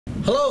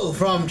Hello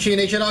from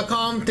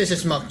ChinaNation.com. This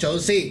is Mark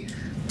Josie.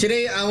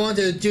 Today I want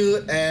to do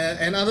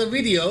another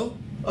video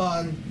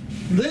on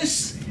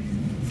this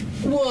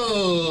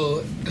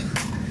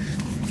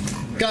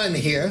gun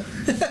here.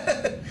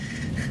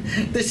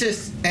 This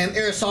is an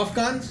airsoft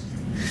gun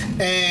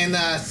and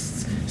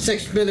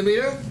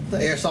 6mm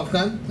airsoft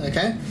gun.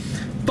 Okay,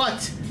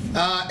 but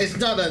it's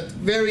not a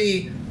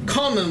very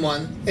common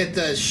one. It's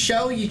a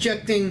shell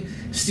ejecting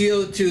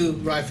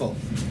CO2 rifle.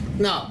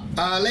 Now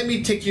let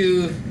me take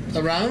you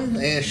around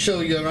and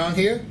show you around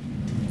here.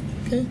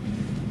 Okay,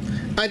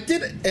 I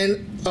did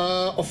an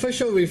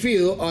official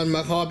review on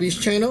my hobbies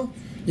channel.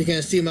 You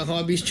can see my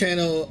hobbies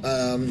channel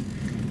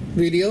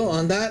video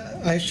on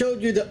that. I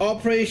showed you the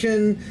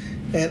operation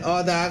and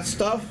all that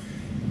stuff.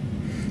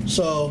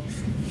 So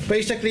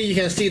basically you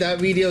can see that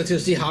video to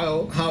see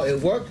how it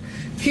worked.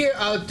 Here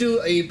I'll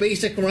do a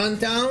basic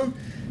rundown,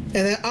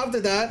 and then after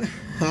that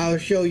I'll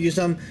show you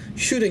some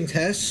shooting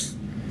tests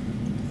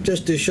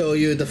just to show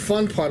you the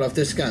fun part of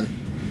this gun.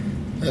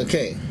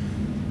 Okay,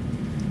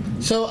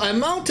 so I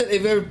mounted a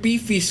very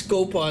beefy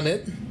scope on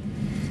it,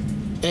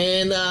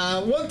 and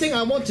one thing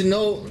I want to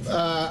know,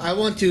 I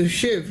want to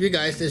share with you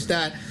guys is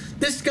that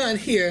this gun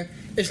here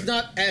is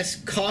not as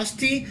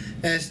costly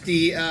as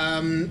the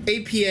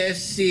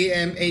APS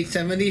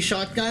APM50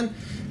 shotgun.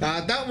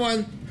 That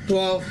one,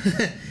 well,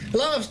 a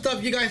lot of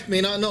stuff you guys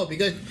may not know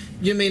because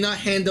you may not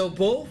handle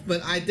both,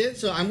 but I did,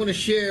 so I'm going to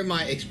share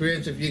my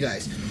experience with you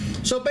guys.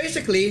 So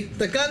basically,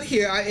 the gun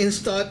here, I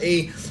installed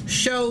a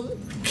shell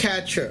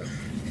catcher.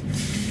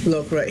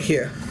 Look right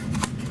here.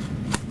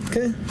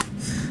 Okay,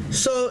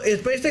 so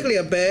it's basically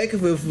a bag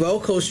with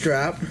Velcro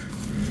strap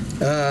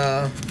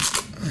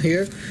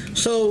here.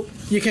 So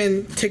you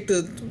can take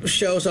the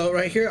shells out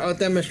right here. I'll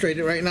demonstrate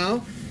it right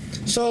now.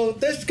 So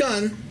this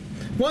gun,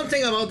 one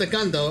thing about the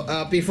gun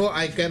though, before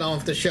I get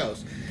off the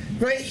shells,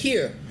 right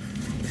here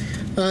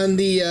on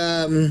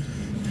the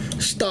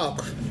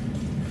stock,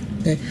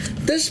 okay,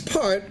 this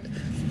part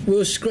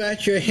will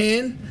scratch your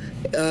hand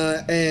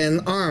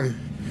and arm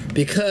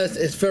because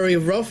it's very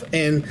rough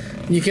and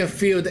you can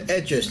feel the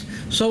edges.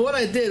 So what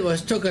I did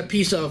was took a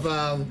piece of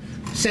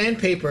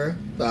sandpaper,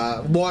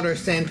 water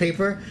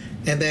sandpaper,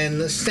 and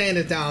then sand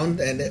it down,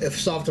 and it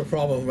solved the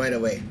problem right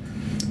away.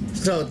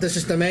 So this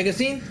is the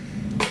magazine.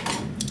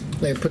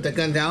 Let me put the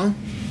gun down.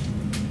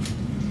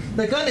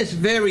 The gun is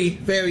very,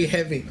 very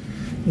heavy.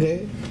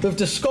 Okay, with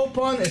the scope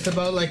on, it's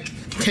about like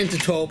 10 to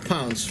 12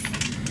 pounds.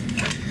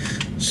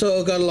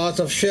 So got lots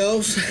of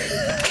shells.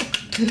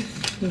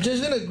 I'm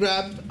just gonna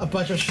grab a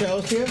bunch of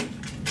shells here.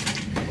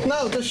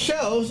 Now the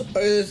shells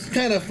is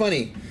kind of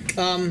funny.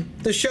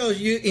 The shells,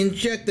 you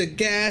inject the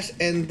gas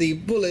and the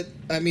bullet,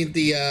 I mean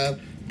the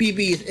BB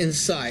is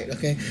inside,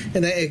 okay,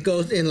 and then it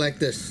goes in like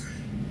this,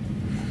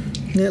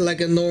 yeah,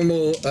 like a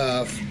normal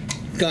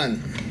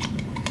gun.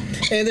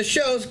 And the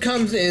shells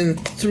comes in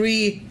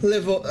three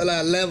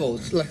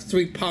levels, like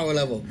 3 power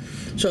level.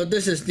 So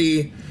this is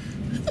the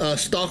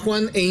stock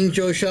one,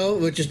 Angel shell,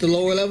 which is the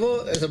lower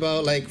level. It's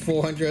about like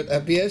 400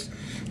 FPS,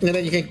 and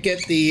then you can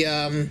get the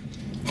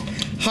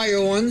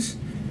higher ones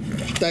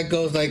that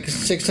goes like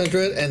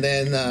 600 and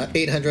then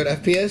 800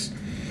 FPS.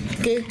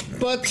 Okay,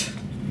 but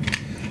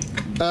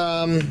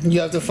you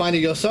have to find it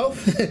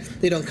yourself.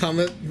 They don't come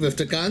with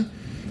the gun,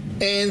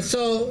 and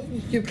so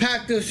you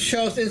pack the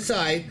shells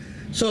inside.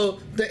 So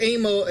the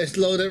ammo is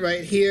loaded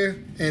right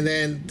here, and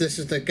then this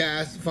is the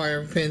gas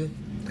fire pin.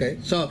 Okay,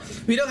 so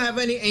we don't have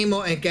any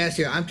ammo and gas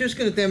here. I'm just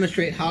going to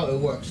demonstrate how it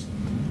works.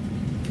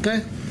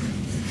 Okay,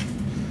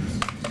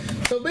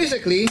 so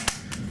basically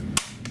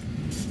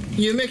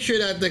you make sure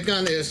that the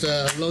gun is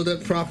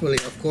loaded properly,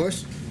 of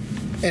course,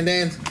 and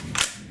then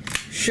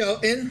shell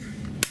in.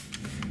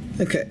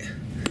 Okay,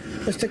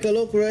 let's take a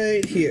look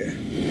right here.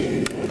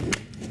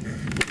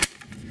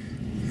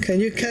 Can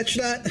you catch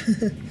that?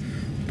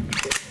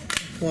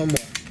 One more.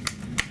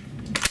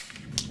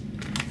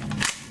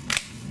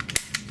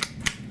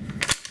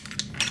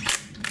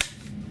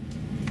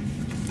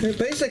 Okay,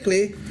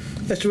 basically,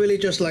 it's really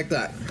just like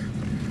that.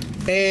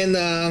 And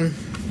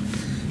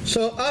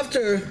so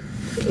after,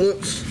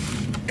 oops,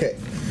 okay,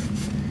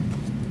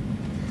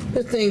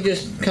 this thing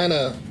just kind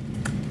of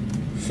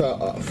fell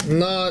off.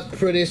 Not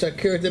pretty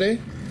secure today.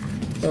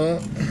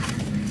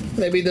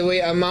 Maybe the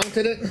way I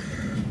mounted it.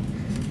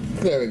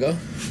 There we go.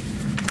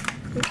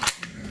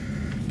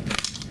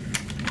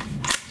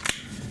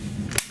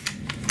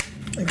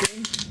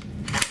 Again.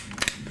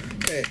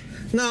 Okay,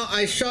 now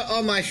I shot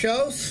all my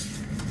shells.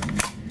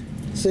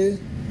 See,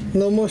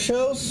 no more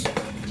shells,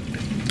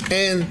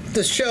 and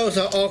the shells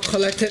are all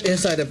collected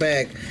inside the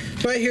bag.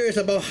 Right here is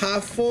about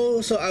half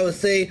full, so I would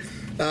say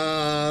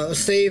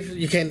save.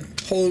 You can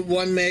hold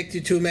 1 mag to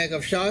 2 mag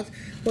of shots.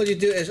 What you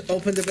do is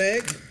open the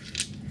bag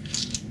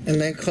and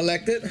then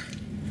collect it,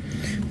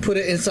 put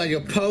it inside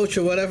your pouch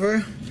or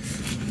whatever,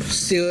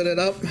 seal it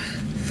up,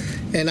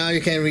 and now you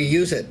can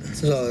reuse it.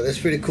 So it's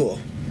pretty cool.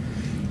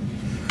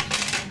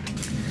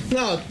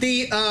 Now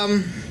the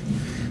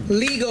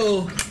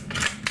legal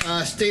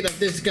state of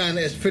this gun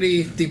is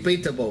pretty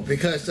debatable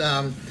because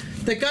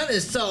the gun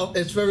itself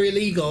is very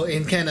legal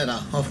in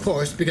Canada, of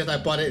course, because I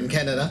bought it in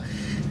Canada,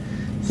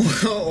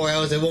 or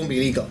else it won't be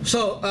legal.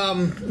 So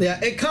yeah,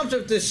 it comes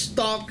with this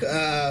stock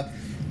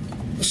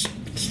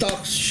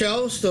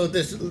shell. So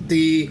this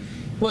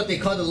what they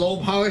call the low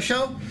power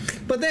shell.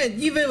 But then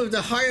even with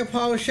the higher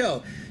power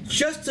shell,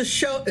 just the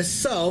shell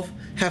itself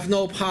have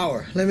no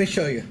power. Let me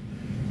show you.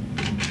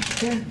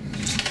 Okay.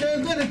 So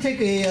I'm going to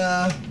take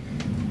a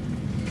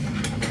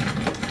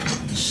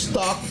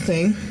stock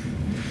thing,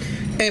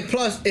 and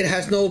plus it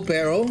has no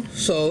barrel,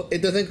 so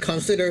it doesn't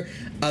consider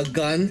a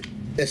gun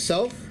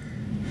itself.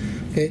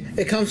 Okay,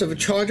 it comes with a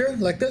charger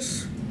like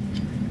this.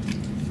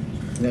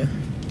 Yeah.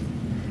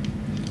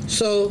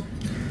 So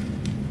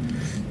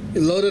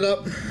you load it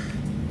up,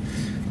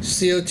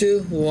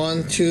 CO2,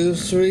 1, 2,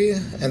 3,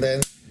 and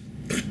then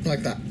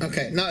like that.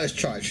 Okay, now it's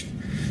charged.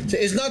 So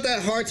it's not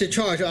that hard to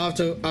charge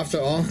after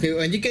all. Okay,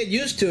 when you get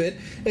used to it,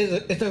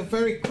 it's a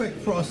very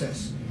quick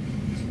process.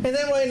 And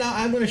then right now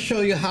I'm going to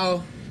show you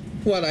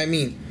what I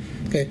mean.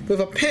 Okay, with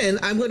a pen,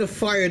 I'm going to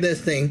fire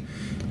this thing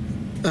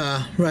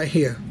right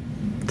here,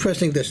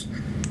 pressing this.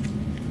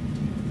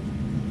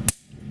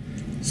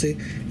 See,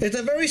 it's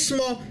a very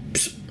small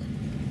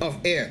of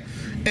air,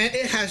 and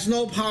it has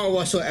no power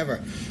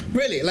whatsoever.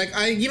 Really, like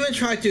I even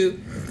tried to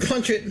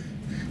punch it,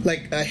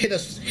 like hit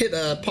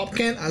a pop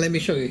can. Let me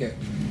show you here.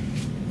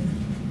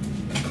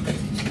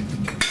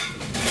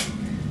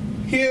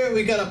 Here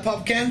we got a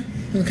pop can.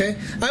 Okay,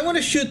 I want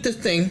to shoot this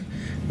thing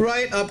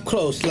right up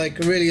close, like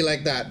really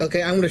like that.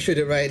 Okay, I'm going to shoot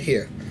it right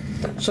here,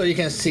 so you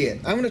can see it.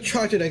 I'm going to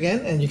charge it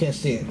again, and you can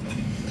see it.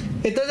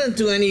 It doesn't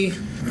do any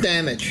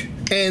damage,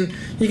 and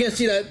you can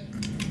see that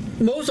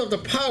most of the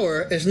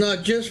power is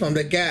not just from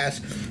the gas,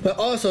 but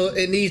also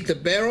it needs the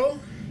barrel,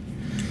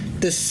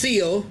 the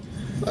seal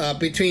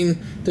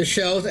between the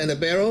shells and the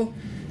barrel,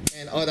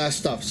 and all that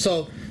stuff.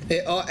 So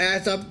it all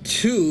adds up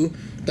to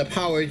the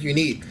power you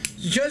need.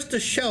 Just the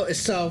shell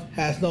itself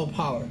has no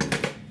power.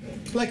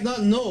 Like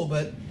not no,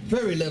 but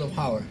very little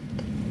power.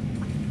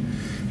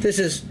 This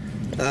is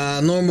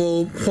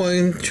normal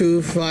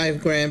 0.25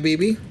 gram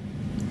BB.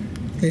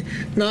 Okay.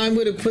 Now I'm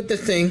going to put the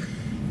thing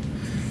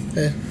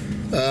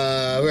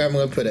where I'm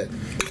going to put it.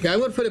 Okay, I'm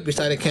going to put it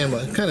beside the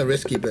camera. Kind of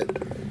risky, but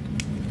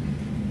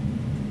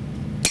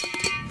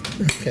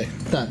okay,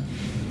 done.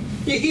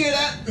 You hear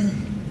that?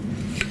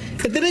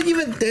 It didn't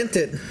even dent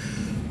it.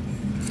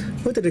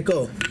 Where did it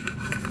go?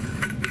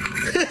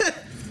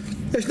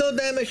 There's no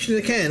damage to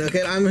the can.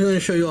 Okay, I'm going to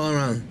show you all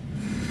around.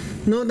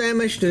 No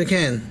damage to the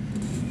can.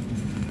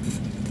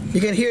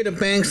 You can hear the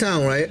bang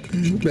sound, right?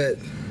 But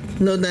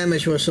no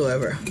damage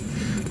whatsoever.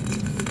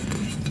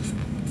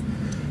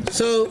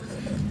 So,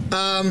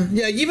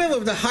 yeah, even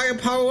with the higher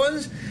power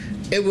ones,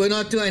 it will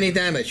not do any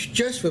damage.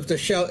 Just with the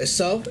shell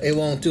itself, it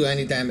won't do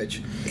any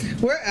damage.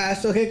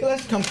 Whereas, okay,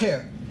 let's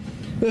compare.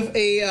 With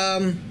a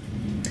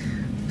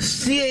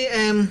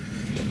CAM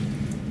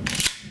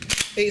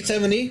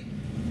 870,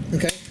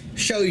 okay,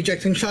 shell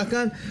ejecting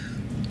shotgun,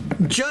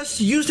 just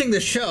using the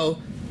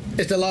shell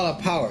is a lot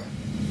of power.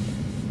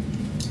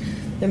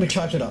 Let me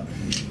charge it up,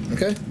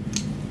 okay?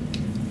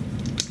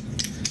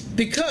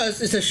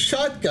 Because it's a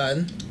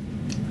shotgun,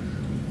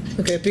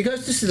 okay,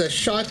 because this is a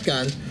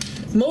shotgun,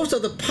 most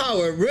of the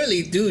power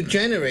really do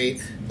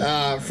generate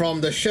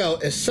from the shell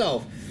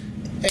itself,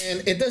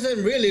 and it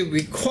doesn't really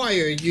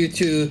require you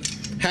to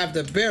have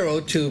the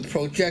barrel to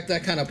project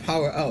that kind of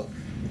power out.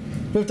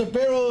 With the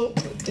barrel,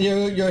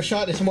 your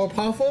shot is more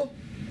powerful.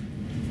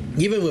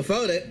 Even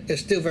without it,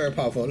 it's still very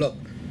powerful. Look,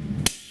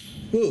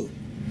 ooh,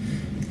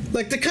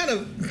 like the kind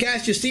of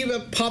gas you see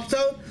that pops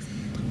out,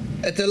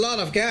 it's a lot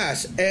of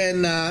gas,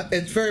 and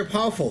it's very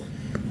powerful.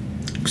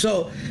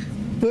 So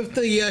with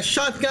the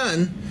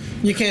shotgun,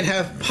 you can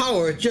have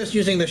power just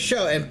using the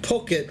shell and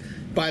poke it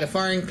by the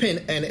firing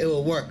pin, and it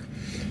will work.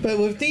 But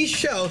with these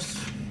shells,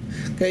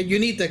 okay, you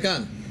need the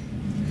gun.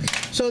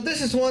 So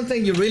this is one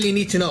thing you really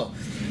need to know.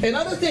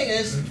 Another thing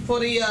is for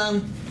the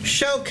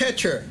shell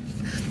catcher.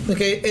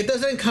 Okay, it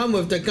doesn't come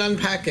with the gun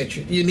package.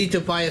 You need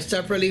to buy it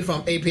separately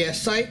from APS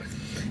site.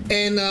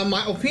 And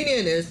my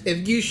opinion is,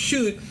 if you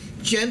shoot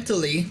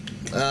gently,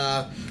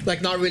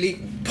 like not really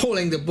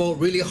pulling the bolt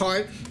really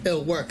hard,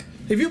 it'll work.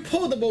 If you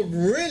pull the bolt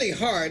really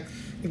hard,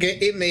 okay,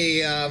 it may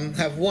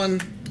have one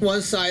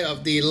side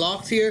of the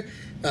locks here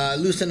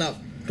loosen up.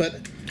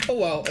 But oh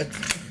well,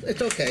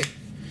 it's okay.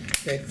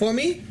 Okay, for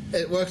me,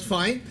 it works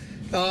fine.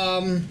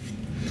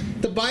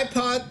 The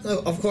bipod,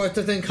 of course,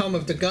 doesn't come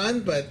with the gun,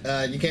 but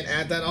you can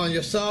add that on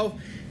yourself.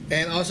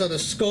 And also the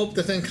scope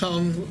doesn't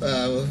come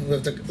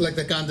with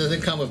the gun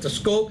doesn't come with the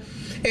scope.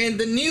 And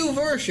the new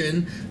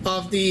version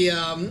of the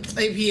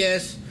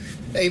APS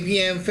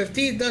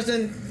APM50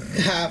 doesn't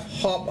have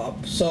hop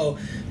up. So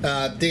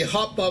the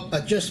hop up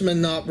adjustment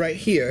knob right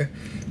here,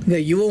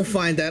 you won't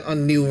find that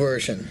on the new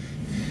version.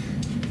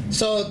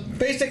 So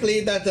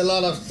basically, that's a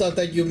lot of stuff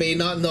that you may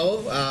not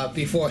know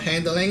before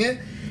handling it.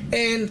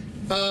 And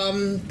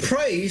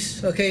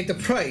price, okay, the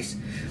price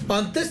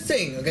on this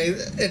thing, okay,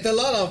 it's a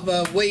lot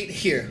of weight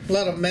here, a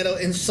lot of metal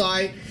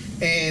inside,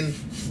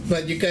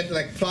 but you get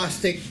like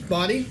plastic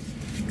body.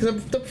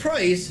 the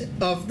price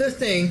of this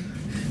thing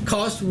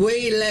costs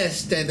way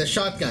less than the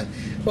shotgun.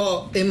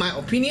 Well, in my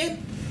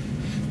opinion,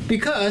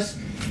 because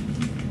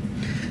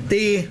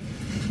the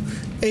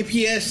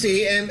APS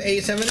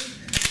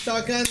APM50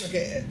 shotgun,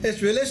 okay,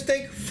 it's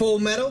realistic, full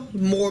metal,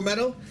 more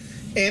metal,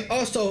 and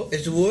also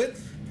it's wood,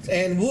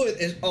 and wood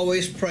is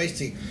always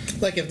pricey.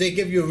 Like if they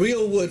give you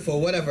real wood for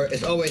whatever,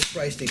 it's always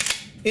pricey.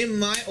 In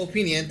my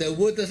opinion, the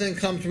wood doesn't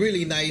come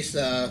really nice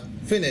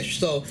finish,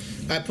 so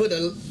I put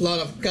a lot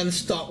of gun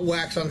stock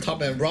wax on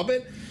top and rub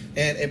it,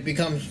 and it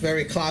becomes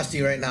very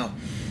classy right now.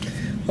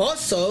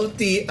 Also,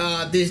 the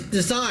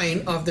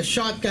design of the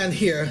shotgun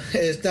here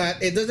is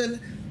that it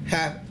doesn't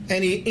have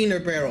any inner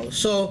barrel.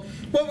 So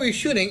what we're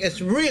shooting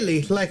is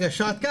really like a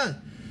shotgun,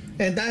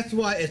 and that's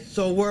why it's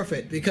so worth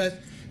it, because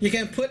you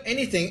can put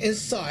anything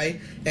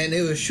inside and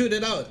it will shoot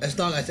it out as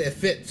long as it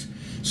fits.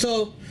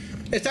 So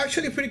it's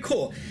actually pretty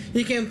cool.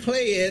 You can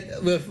play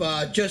it with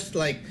just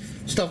like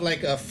stuff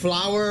like a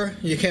flour.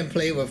 You can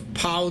play with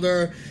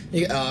powder,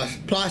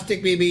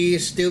 plastic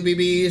BBs, steel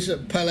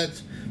BBs,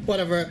 pellets,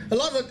 whatever. A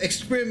lot of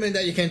experiment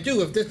that you can do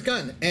with this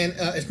gun, and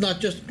it's not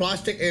just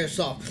plastic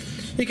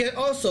airsoft. You can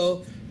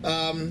also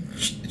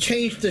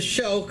change the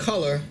shell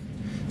color,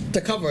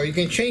 the cover. You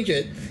can change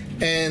it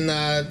and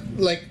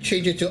like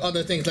change it to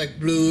other things like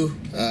blue,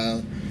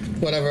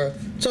 whatever.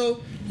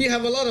 So you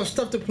have a lot of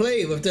stuff to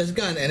play with this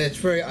gun, and it's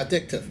very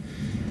addictive.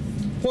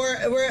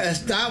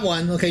 Whereas that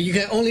one, okay, you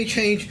can only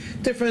change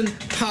different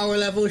power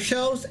level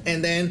shells,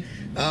 and then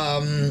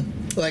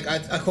like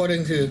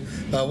according to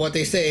what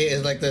they say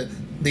is like the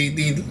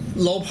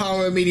low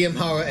power, medium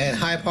power, and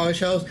high power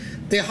shells.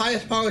 The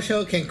highest power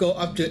shell can go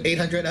up to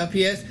 800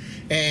 FPS,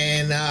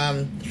 and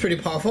it's pretty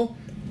powerful.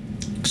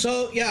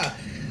 So yeah,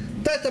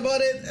 that's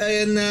about it.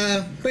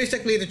 And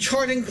basically the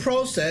charging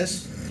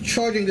process,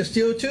 charging the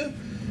CO2,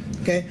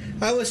 okay,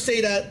 I would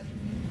say that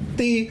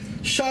the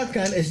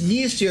shotgun is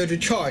easier to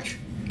charge.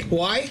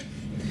 Why?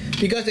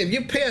 Because if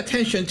you pay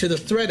attention to the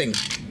threading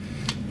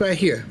right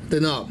here,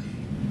 the knob,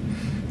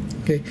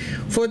 okay,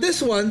 for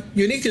this one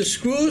you need to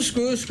screw,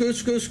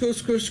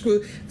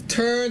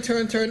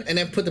 turn, and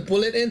then put the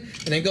bullet in,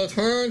 and then go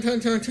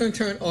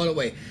turn all the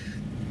way.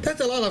 That's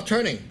a lot of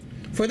turning.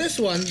 For this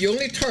one, you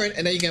only turn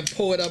and then you can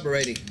pull it up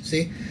already.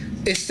 See,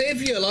 it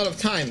saves you a lot of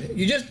time.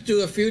 You just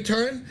do a few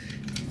turns,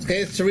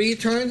 okay, 3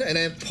 turns, and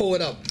then pull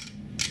it up.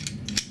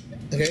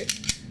 Okay,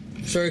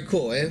 it's very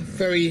cool and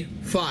very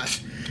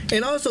fast.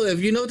 And also,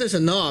 if you notice a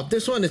knob,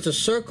 this one is a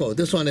circle,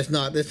 this one is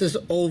not. This is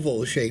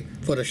oval shape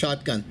for the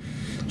shotgun.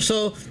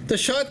 So the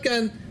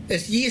shotgun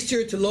is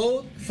easier to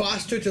load,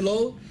 faster to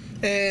load,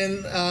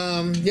 and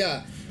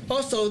yeah.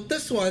 Also,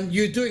 this one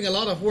you're doing a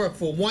lot of work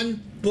for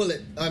one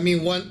bullet. I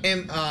mean, one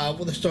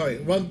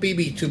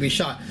BB to be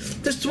shot.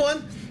 This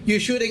one you're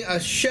shooting a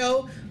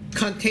shell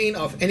contained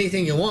of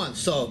anything you want.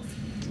 So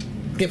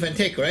give and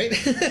take, right?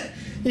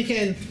 You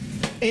can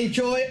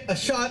enjoy a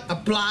shot, a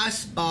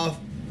blast of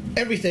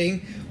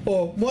everything,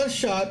 or one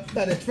shot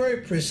that is very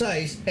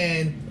precise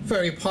and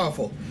very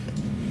powerful.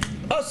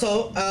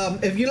 Also,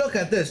 if you look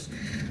at this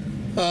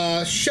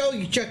shell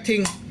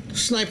ejecting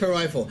sniper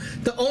rifle,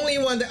 the only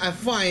one that I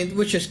find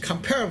which is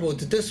comparable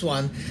to this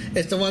one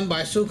is the one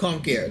by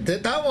Sucom Gear.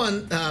 That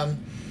one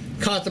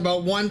costs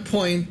about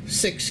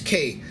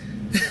 1.6K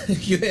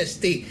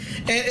USD,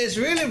 and it's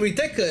really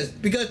ridiculous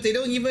because they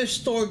don't even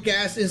store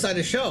gas inside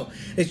the shell.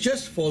 It's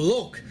just for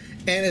look,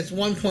 and it's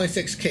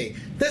 1.6K.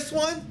 This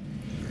one,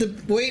 the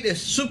weight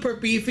is super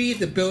beefy,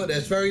 the build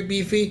is very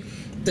beefy.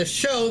 The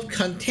shell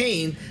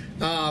contain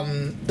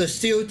the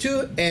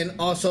CO2 and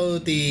also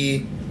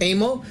the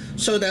ammo,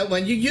 so that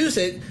when you use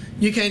it,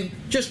 you can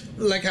just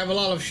like have a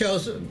lot of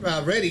shells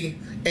ready,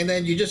 and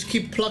then you just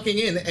keep plugging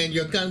in, and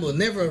your gun will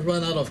never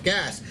run out of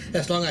gas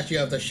as long as you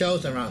have the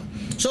shells around.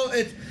 So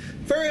it's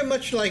very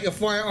much like a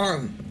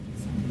firearm.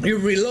 You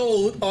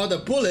reload all the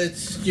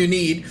bullets you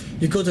need,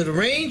 you go to the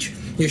range,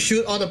 you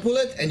shoot all the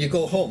bullets, and you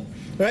go home,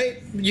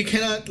 right? You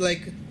cannot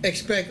like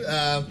expect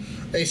a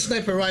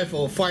sniper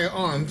rifle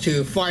firearm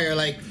to fire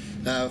like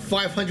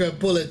 500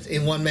 bullets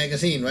in one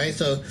magazine, right?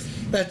 So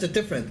that's the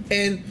difference,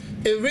 and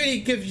it really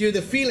gives you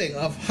the feeling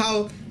of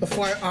how a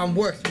firearm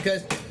works,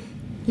 because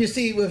you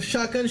see with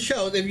shotgun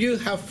shells, if you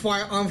have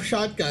firearm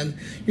shotgun,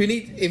 you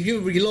need, if you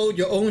reload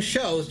your own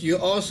shells, you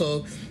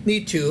also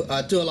need to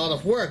do a lot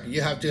of work.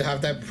 You have to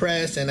have that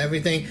press and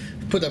everything,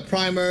 put the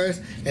primers,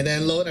 and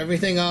then load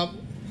everything up.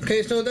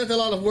 Okay, so that's a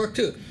lot of work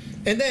too.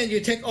 And then you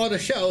take all the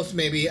shells,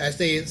 maybe I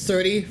say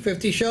 30,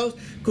 50 shells,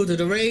 go to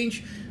the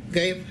range,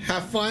 okay,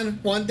 have fun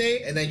one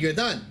day, and then you're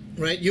done,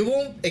 right? You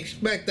won't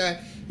expect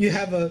that you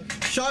have a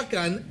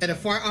shotgun at a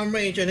firearm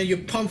range and then you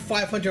pump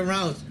 500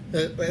 rounds.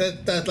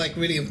 That's like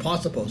really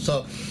impossible.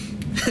 So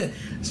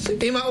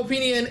in my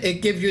opinion,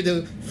 it gives you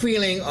the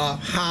feeling of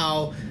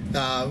how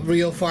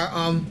real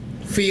firearm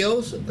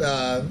feels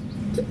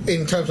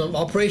in terms of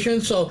operation.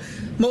 So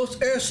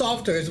most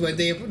airsofters, when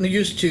they're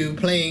used to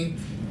playing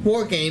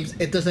war games,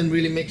 it doesn't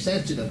really make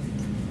sense to them.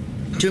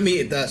 To me,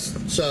 it does.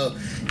 So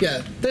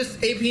yeah, this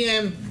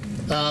APM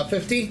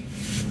 50,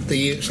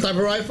 the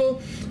sniper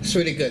rifle, it's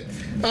really good.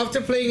 After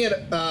playing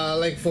it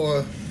like for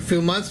a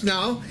few months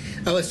now,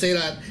 I would say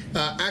that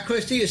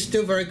accuracy is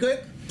still very good.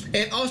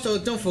 And also,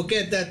 don't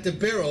forget that the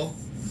barrel,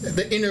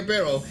 the inner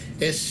barrel,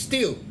 is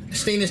steel,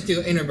 stainless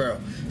steel inner barrel.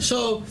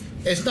 So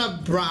it's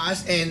not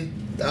brass, and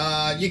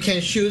you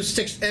can shoot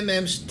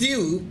 6mm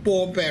steel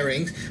ball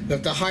bearings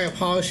with the higher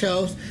power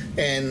shells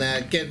and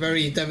get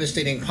very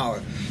devastating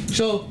power.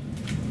 So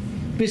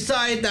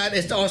besides that,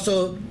 it's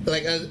also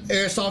like an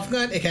airsoft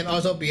gun. It can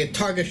also be a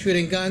target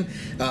shooting gun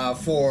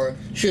for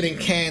shooting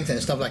cans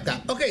and stuff like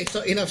that. Okay,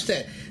 so enough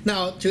said.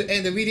 Now to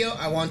end the video,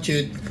 I want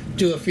to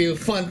do a few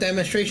fun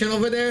demonstration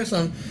over there,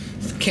 some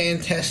can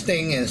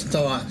testing and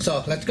so on.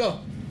 So let's go.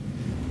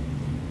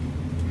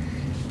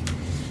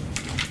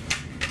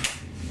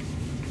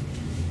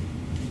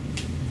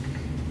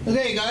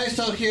 Okay guys,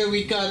 so here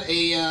we got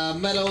a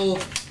metal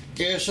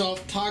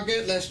airsoft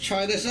target. Let's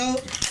try this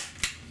out.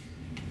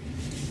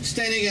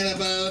 Standing at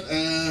about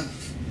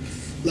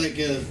like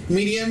a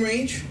medium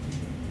range.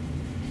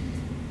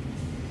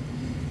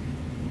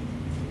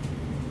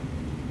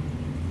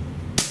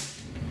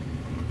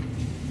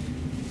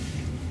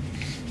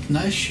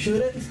 Nice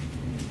shoot it.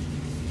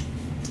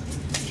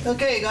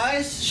 Okay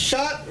guys,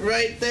 shot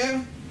right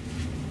there.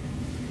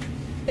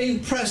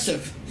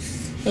 Impressive.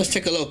 Let's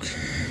take a look.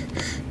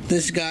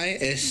 This guy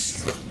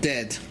is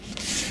dead.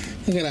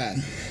 Look at that.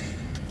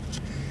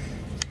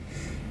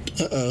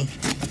 Uh-oh.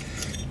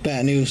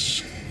 Bad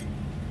news.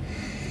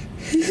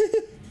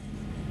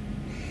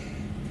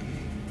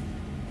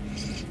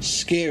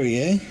 Scary,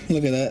 eh?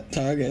 Look at that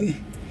target.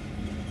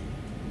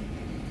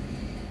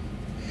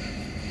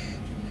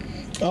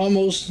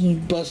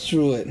 Almost bust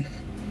through it.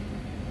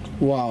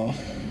 Wow.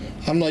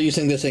 I'm not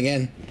using this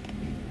again.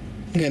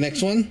 Okay,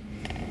 next one.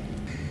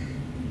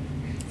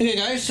 Okay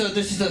guys, so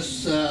this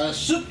is a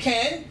soup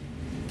can.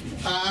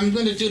 I'm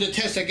going to do the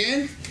test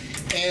again,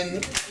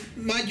 and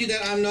mind you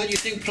that I'm not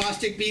using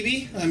plastic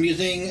BB, I'm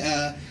using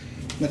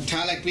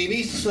metallic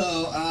BB.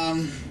 So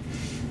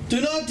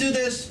do not do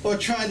this or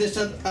try this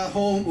at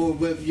home or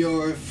with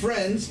your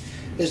friends.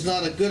 It's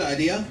not a good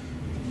idea.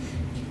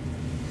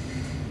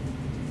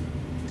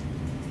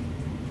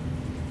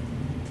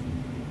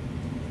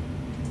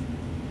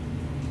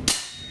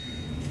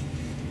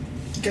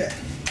 Okay.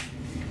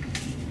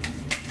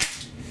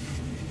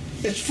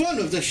 It's fun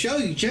with the shell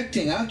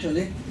ejecting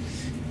actually,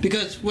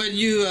 because when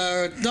you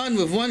are done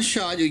with one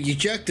shot, you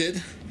eject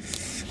it,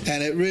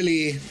 and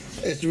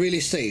it's really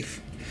safe.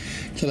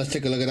 So let's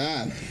take a look at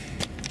that.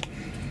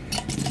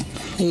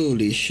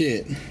 Holy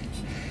shit.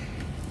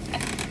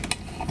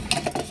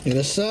 The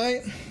other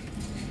side.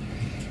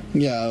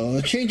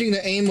 Yeah, changing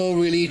the ammo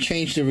really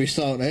changed the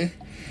result, eh?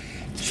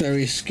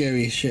 Very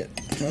scary shit.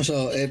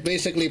 So it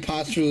basically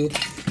passed through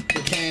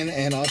the can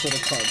and also the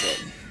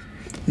cardboard.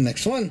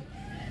 Next one.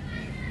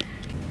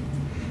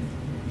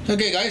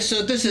 Okay guys,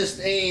 so this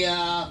is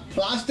a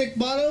plastic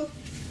bottle.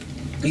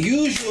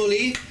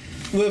 Usually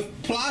with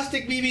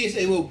plastic BBs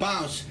it will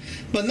bounce,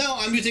 but now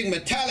I'm using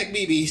metallic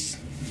BBs,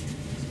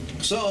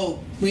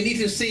 so we need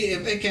to see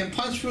if it can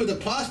punch through the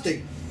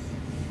plastic.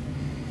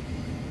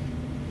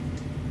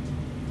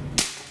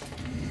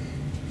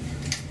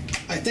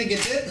 I think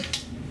it did.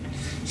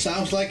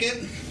 Sounds like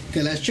it.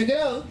 Okay, let's check it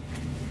out.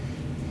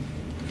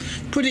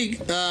 Pretty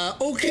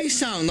okay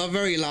sound, not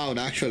very loud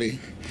actually.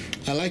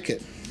 I like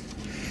it.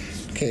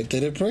 Okay,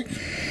 did it break?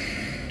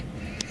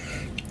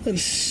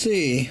 Let's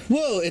see.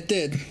 Whoa, it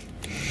did.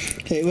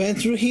 Okay, it went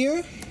through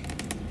here.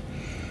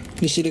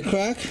 You see the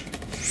crack?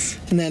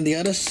 And then the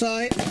other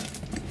side.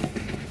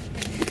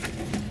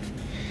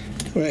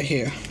 Right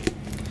here.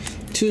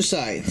 Two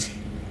sides.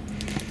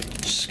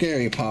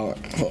 Scary power.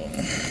 Oh.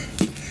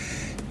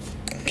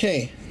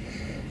 Okay.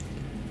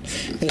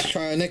 Let's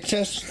try our next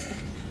test.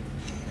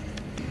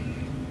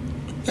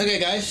 Okay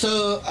guys,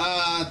 so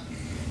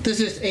this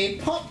is a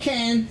pop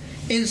can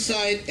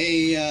inside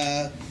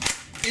a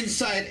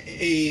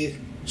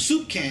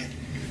soup can,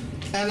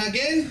 and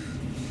again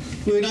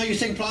we're not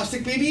using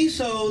plastic BB,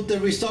 so the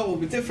result will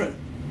be different.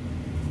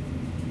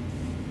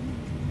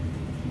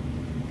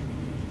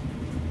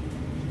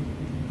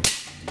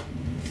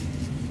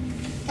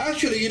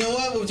 Actually, you know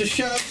what, with the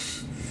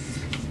shells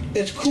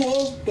it's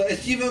cool, but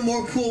it's even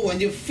more cool when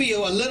you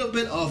feel a little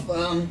bit of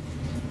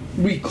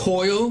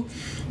recoil.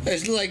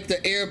 It's like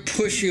the air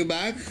push you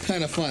back,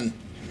 kind of fun.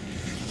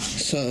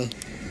 So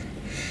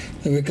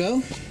there we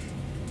go.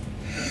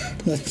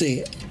 Let's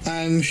see.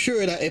 I'm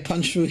sure that it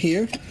punched through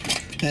here,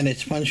 and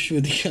it's punched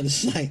through the other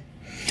side.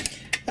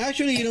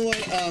 Actually, you know what?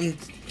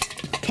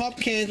 Pop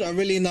cans are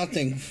really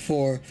nothing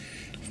for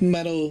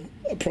metal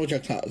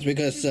projectiles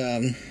because,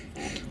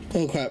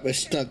 oh crap, it's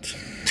stuck.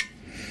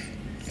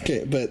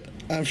 Okay, but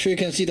I'm sure you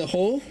can see the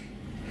hole.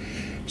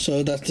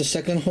 So that's the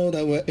second hole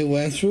that it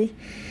went through.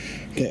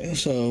 Okay,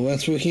 so it went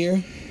through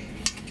here,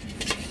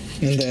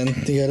 and then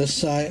the other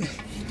side.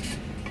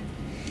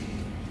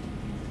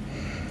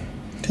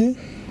 Okay,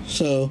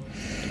 so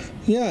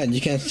yeah,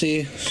 you can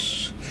see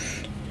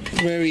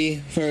very,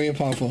 very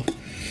powerful.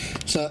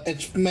 So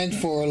it's meant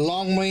for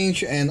long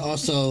range and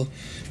also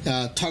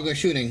target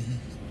shooting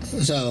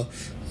So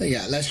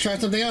yeah, let's try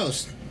something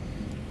else.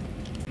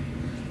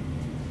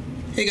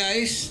 Hey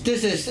guys,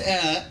 this is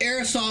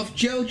Airsoft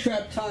Gel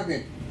Trap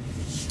Target.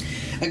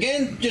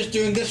 Again, just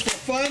doing this for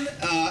fun,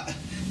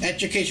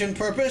 education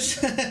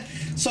purpose.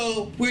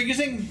 So we're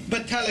using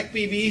metallic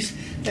BBs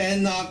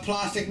and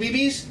plastic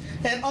BBs,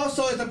 and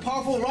also it's a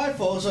powerful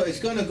rifle, so it's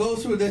going to go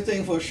through the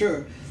thing for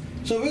sure.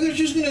 So we're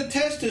just going to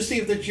test to see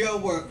if the gel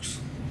works.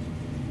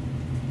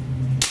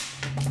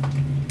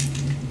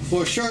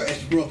 For sure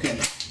it's broken.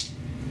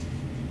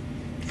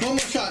 One more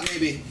shot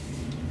maybe.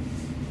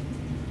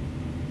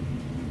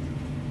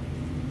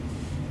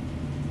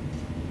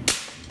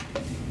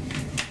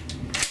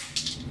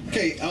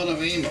 Okay, out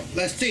of ammo.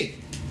 Let's see.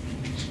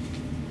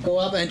 Go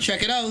up and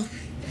check it out.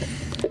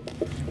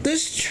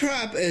 This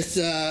trap is,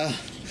 I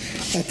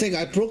think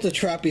I broke the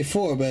trap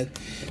before, but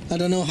I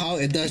don't know how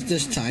it does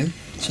this time.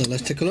 So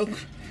let's take a look.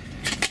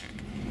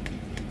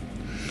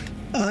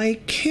 I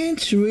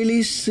can't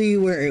really see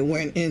where it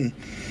went in.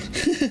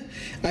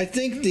 I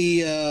think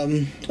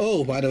the,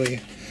 oh, by the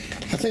way,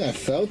 I think I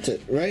felt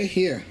it right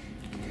here.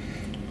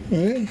 All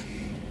right.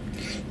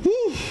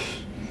 Whew.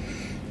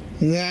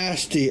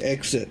 Nasty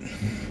exit.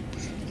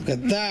 Look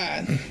at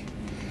that.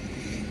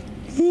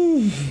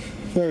 Whew.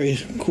 Very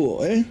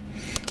cool, eh?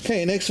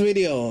 Okay, next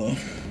video.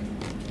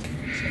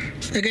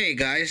 Okay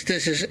guys,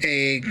 this is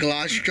a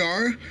glass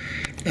jar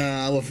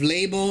with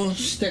label,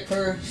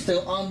 sticker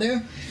still on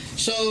there.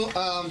 So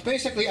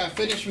basically I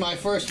finished my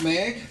first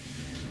mag,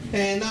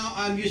 and now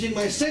I'm using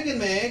my second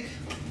mag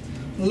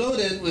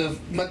loaded with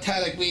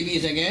metallic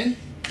BBs again.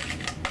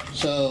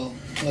 So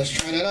let's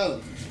try that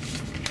out.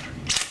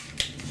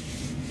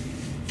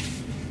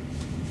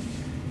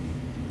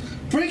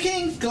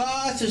 Breaking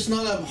glass is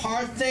not a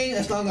hard thing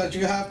as long as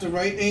you have the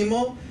right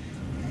ammo,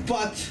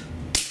 but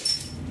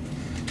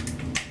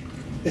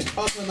it's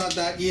also not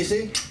that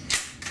easy.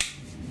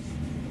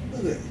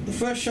 Okay, the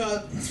first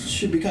shot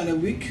should be kind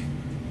of weak.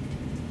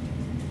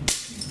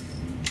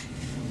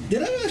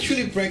 Did I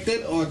actually break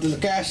it, or did the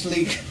gas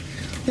leak?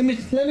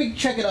 Let me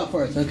check it out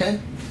first, okay?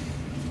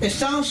 It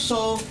sounds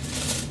not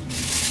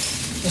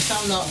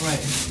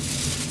right.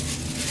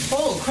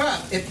 Oh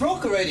crap, it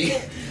broke already.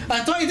 I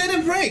thought it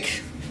didn't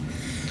break.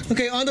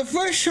 Okay, on the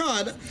first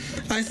shot,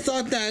 I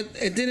thought that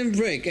it didn't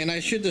break, and I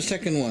shoot the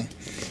second one.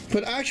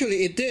 But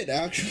actually, it did.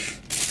 Actually,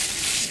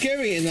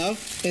 scary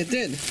enough, it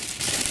did.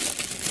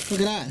 Look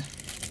at that.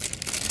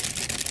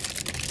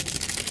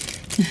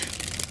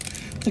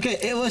 Okay,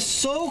 it was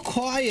so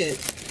quiet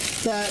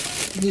that,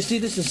 you see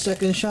this is the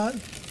second shot?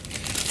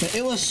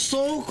 It was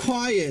so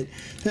quiet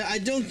that I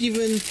don't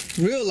even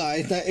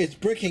realize that it's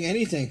breaking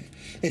anything.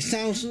 It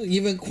sounds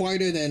even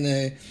quieter than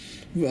a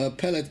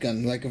pellet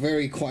gun, like a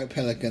very quiet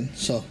pellet gun.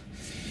 So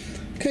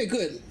okay,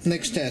 good.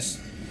 Next test.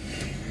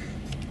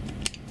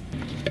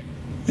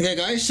 Okay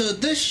guys, so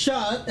this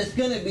shot is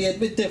gonna be a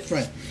bit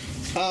different.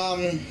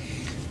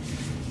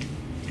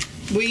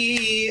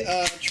 We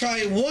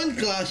tried one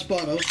glass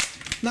bottle.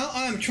 Now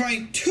I'm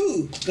trying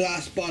two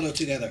glass bottles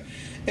together.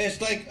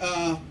 It's like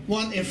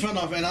one in front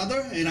of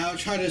another, and I'll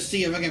try to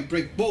see if I can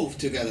break both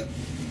together.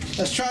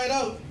 Let's try it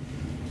out.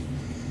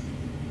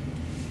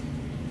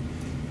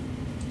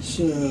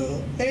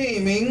 So,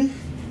 aiming.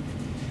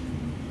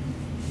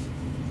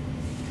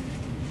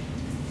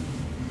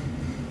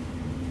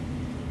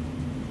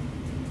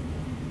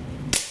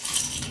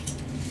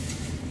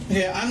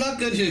 Yeah, I'm not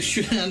going to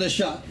shoot another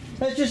shot.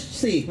 Let's just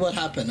see what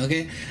happened,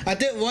 okay? I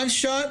did one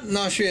shot,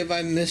 not sure if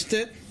I missed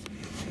it.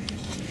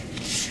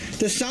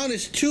 The sound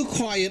is too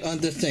quiet on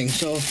this thing,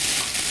 so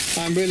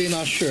I'm really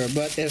not sure.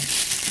 But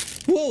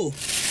if, whoa!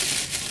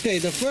 Okay,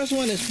 the first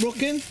one is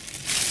broken.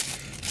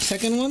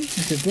 Second one,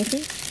 is it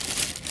broken?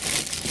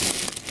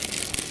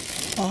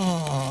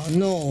 Oh,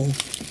 no.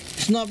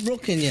 It's not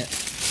broken yet.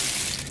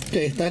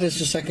 Okay, that is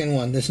the second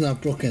one. It's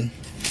not broken.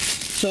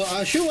 So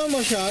I'll shoot one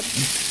more shot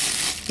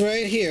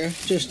right here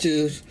just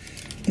to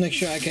make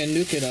sure I can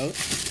nuke it out.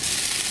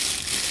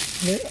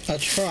 Okay, I'll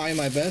try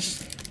my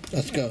best.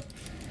 Let's go.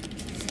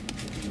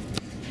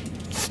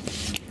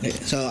 Okay,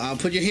 so I'll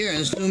put you here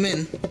and zoom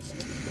in.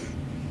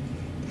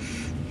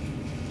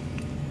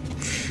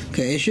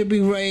 Okay, it should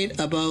be right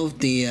above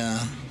the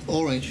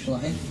orange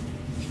line.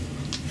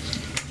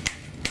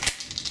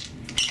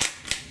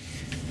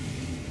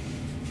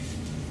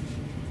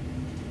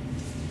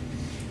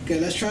 Okay,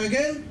 let's try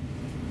again.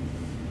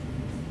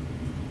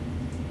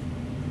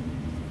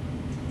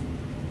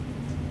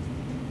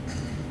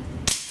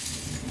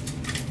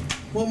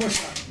 One more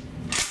shot.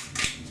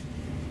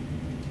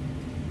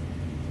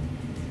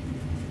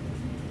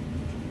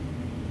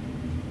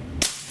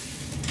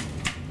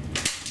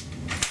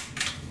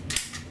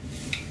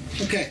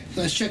 Okay,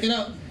 let's check it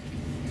out.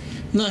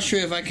 Not sure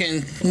if I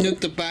can nuke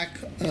the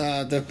back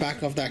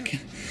of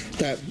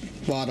that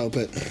bottle,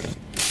 but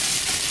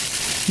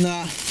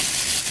nah,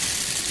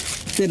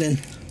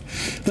 didn't.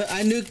 But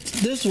I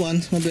nuked this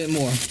one a bit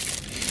more.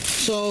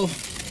 So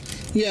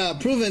yeah,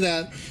 proving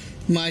that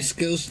my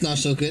skills not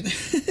so good.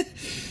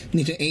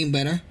 Need to aim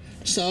better.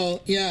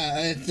 So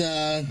yeah, it's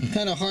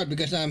kind of hard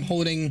because I'm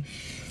holding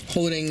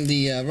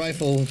the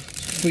rifle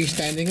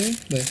freestandingly,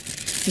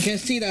 but you can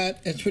see that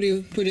it's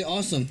pretty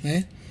awesome,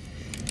 eh?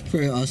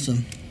 Pretty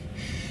awesome.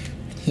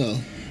 So,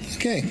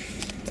 okay.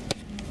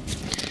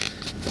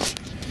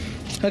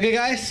 Okay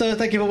guys, so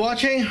thank you for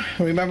watching.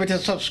 Remember to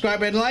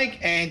subscribe and like,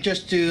 and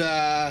just to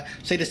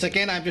say this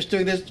again, I'm just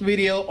doing this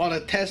video on a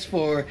test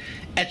for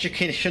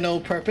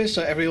educational purpose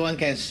so everyone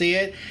can see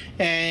it.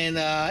 And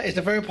it's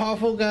a very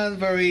powerful gun,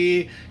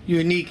 very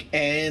unique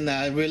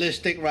and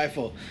realistic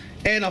rifle.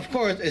 And of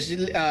course it's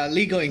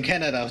legal in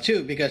Canada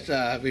too, because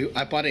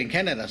I bought it in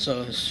Canada,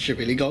 so it should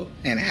be legal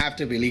and have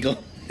to be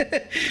legal.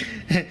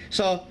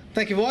 So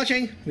thank you for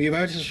watching.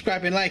 Remember to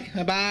subscribe and like.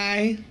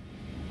 Bye.